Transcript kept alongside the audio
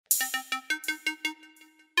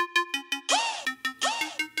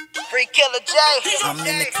Free Killer J. I'm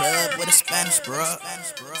in the club with a Spanish bro.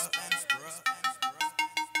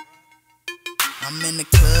 I'm in the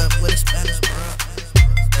club with a Spanish bro.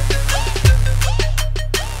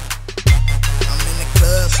 I'm in the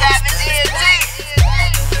club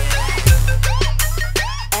with a Spanish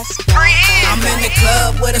bro. I'm in the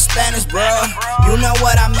club with a Spanish bro. You know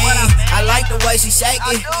what I mean. I like the way she shake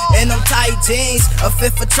it in them tight jeans. A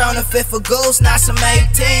fifth of Tron, a fifth of Goose, not some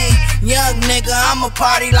 18. Young nigga, I'ma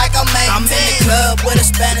party like I'm 18. I'm in the club with a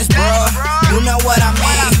Spanish bro. You know what I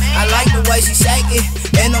mean. I like the way she shake it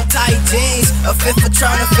in them tight jeans. A fifth of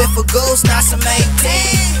Tron, a fifth of Goose, not some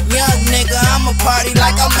 18. Young nigga, I'ma party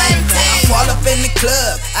like I'm 18. All up in the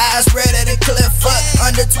club, eyes red at the cliff up.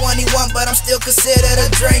 Under 21, but I'm still considered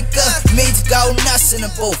a drinker. Meech go nuts in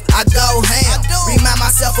the booth, I go ham. Remind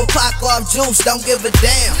myself of pop off juice, don't give a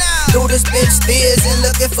damn. Do this bitch steers and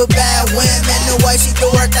looking for bad women. The way she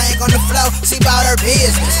do her thing on the floor, she bout her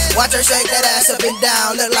business. Watch her shake that ass up and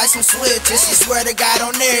down, look like some switches. She swear to God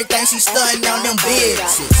on everything, she stunting on them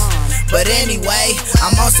bitches. But anyway,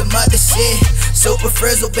 I'm on some other shit. Super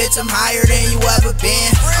frizzle, bitch, I'm higher than you ever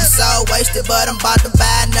been. I'm so wasted, but I'm about to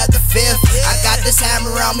buy another fifth. I got this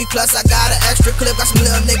hammer on me, plus I got an extra clip. Got some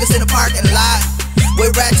little niggas in the parking lot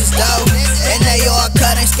with ratchets though, and they all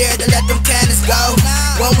cut, ain't scared to let them cannons go.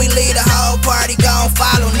 When we leave, the whole party gon'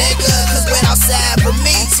 follow, nigga. Cause when outside for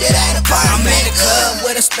me, shit ain't a party. I'm in the club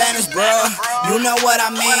with a Spanish bro. You know what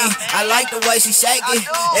I mean. I like the way she shake it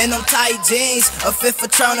in them tight jeans. A fifth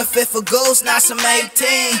of Tron, a fifth of Goose, not some 18.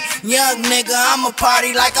 Young nigga, I'ma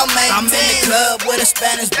party like I'm 18. I'm in the club with a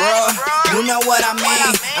Spanish bro. You know what I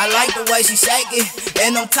mean. I like the way she shake it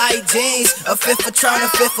in them tight jeans. A fifth of Tron, a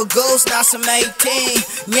fifth of Goose, not some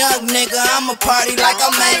 18. Young nigga, I'ma party like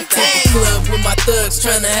I'm 18. Club with my thugs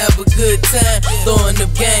tryna have a good time. Throwing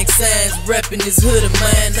up gang signs, reppin' this hood of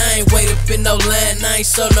mine. I ain't wait up in no line, I ain't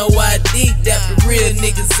show no ID. Dapped the real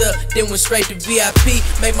niggas up, then went straight to VIP.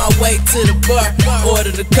 Made my way to the bar,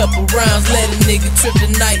 ordered a couple rounds. Let a nigga trip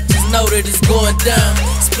tonight, just know that it's going down.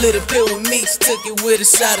 Split a pill with Meech, took it with a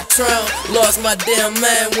shot of Tron. Lost my damn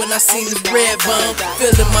mind when I seen this red bomb.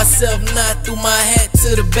 Feeling myself, not threw my hat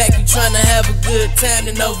to the back. You tryna have a good time,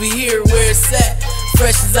 and over here where it's at.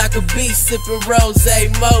 Fresh as I could be, sippin' rose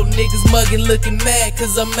mo. Niggas muggin' looking mad,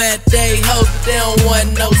 cause I'm at they hoes, but they don't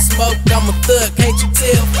want no smoke. I'm a thug, can't you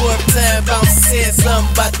tell? For a time, I'm saying something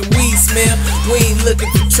about the weed smell. We ain't looking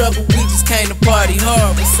for trouble, we just came to party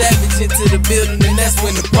hard. We Savage into the building, and that's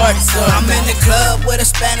when the party started. I'm in the club with a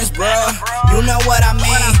Spanish bro. You know what I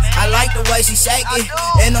mean. I like the way she shake it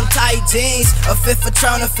in them tight jeans. A fifth of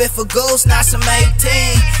Tron, a fifth of Goose, not some 18.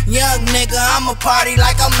 Young nigga, I'ma party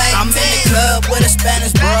like I'm 18. I'm in the club with a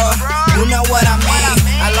Spanish bro. You know what I mean.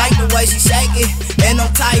 I like the way she shake it in them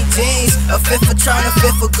tight jeans. A fifth of Tron, a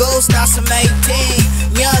fifth of Goose, not some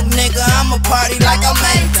 18. Young nigga, I'ma party like I'm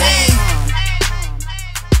 18.